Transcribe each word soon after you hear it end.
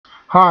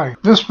Hi,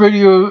 this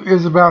video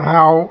is about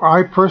how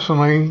I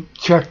personally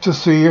check to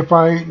see if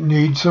I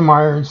need some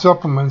iron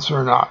supplements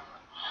or not.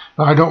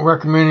 Now, I don't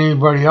recommend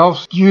anybody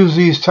else use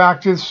these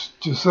tactics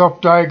to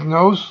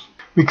self-diagnose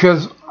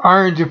because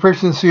iron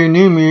deficiency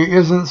anemia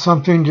isn't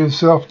something to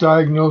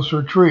self-diagnose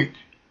or treat.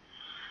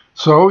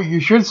 So you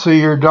should see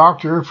your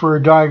doctor for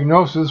a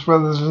diagnosis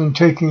rather than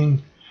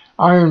taking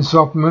iron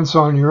supplements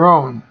on your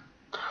own.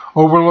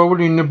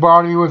 Overloading the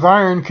body with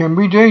iron can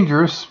be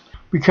dangerous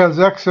because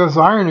excess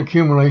iron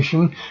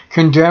accumulation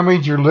can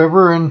damage your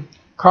liver and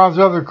cause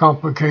other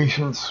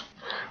complications.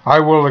 I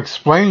will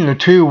explain the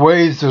two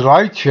ways that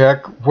I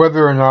check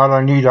whether or not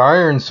I need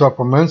iron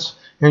supplements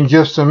in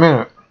just a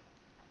minute.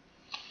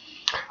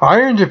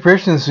 Iron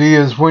deficiency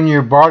is when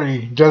your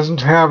body doesn't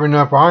have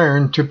enough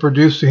iron to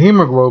produce the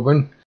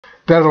hemoglobin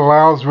that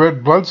allows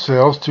red blood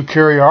cells to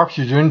carry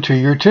oxygen to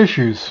your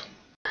tissues.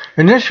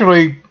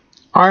 Initially,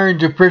 iron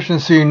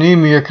deficiency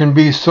anemia can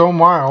be so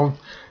mild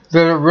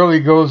that it really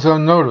goes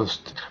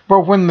unnoticed.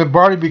 But when the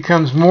body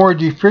becomes more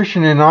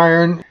deficient in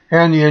iron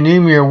and the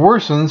anemia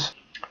worsens,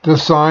 the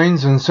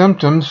signs and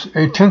symptoms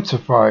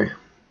intensify.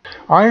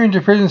 Iron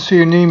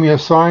deficiency anemia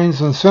signs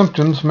and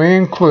symptoms may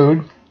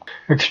include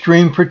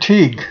extreme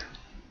fatigue,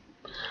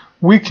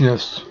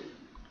 weakness,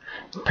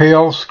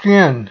 pale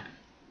skin,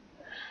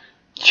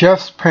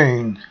 chest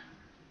pain,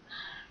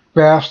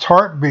 fast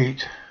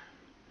heartbeat,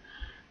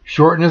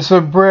 shortness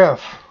of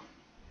breath,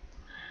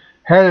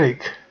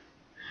 headache,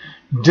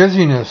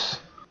 dizziness,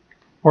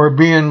 or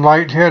being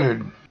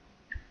lightheaded,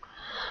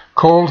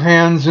 cold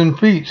hands and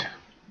feet,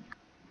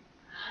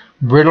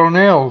 brittle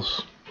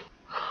nails,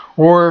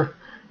 or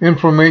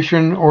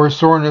inflammation or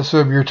soreness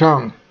of your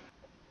tongue.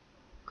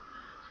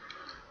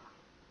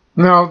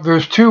 Now,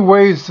 there's two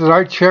ways that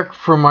I check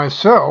for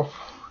myself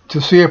to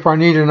see if I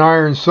need an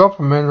iron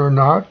supplement or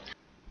not.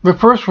 The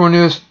first one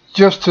is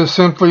just to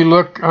simply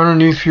look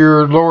underneath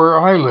your lower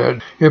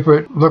eyelid. If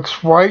it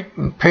looks white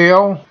and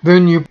pale,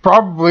 then you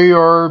probably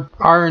are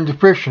iron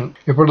deficient.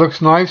 If it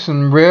looks nice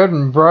and red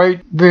and bright,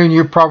 then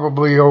you're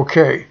probably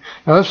okay.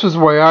 Now, this is the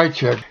way I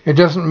check. It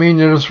doesn't mean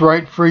that it's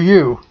right for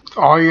you.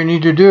 All you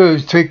need to do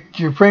is take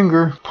your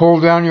finger, pull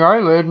down your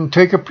eyelid, and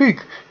take a peek.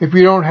 If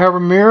you don't have a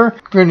mirror,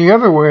 then the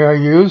other way I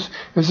use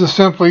is to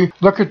simply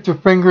look at the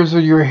fingers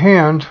of your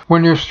hand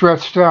when you're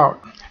stretched out.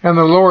 And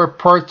the lower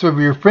parts of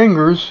your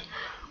fingers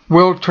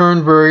will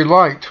turn very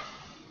light.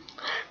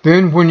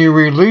 Then when you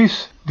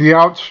release the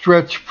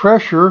outstretched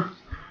pressure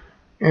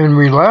and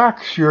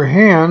relax your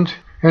hand,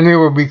 and they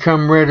will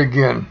become red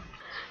again.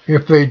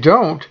 If they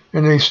don't,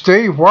 and they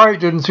stay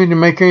white, doesn't seem to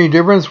make any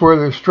difference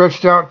whether they're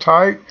stretched out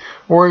tight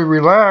or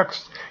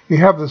relaxed, you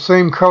have the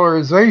same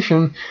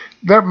colorization,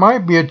 that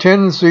might be a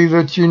tendency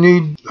that you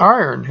need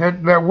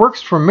iron. That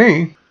works for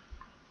me.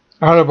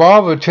 Out of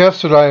all the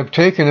tests that I have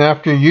taken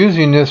after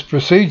using this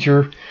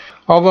procedure,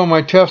 although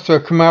my tests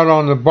have come out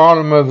on the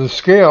bottom of the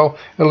scale,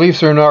 at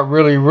least they're not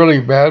really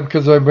bad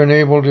because I've been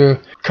able to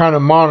kind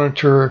of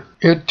monitor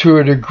it to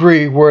a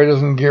degree where it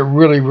doesn't get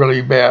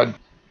really bad.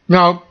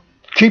 Now,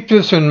 keep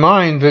this in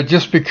mind that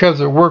just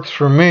because it works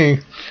for me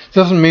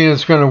doesn't mean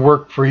it's going to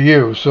work for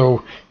you.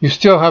 So you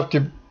still have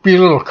to be a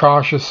little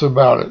cautious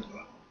about it.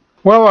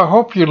 Well, I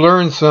hope you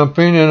learned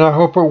something and I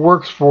hope it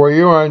works for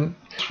you.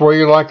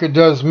 Like it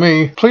does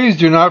me. Please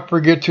do not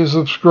forget to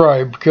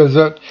subscribe because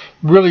that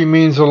really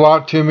means a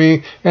lot to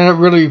me and it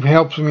really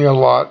helps me a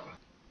lot.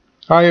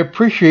 I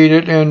appreciate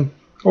it, and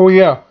oh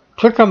yeah,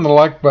 click on the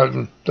like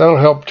button. That'll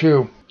help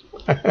too.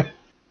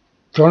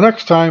 Till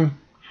next time,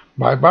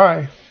 bye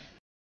bye.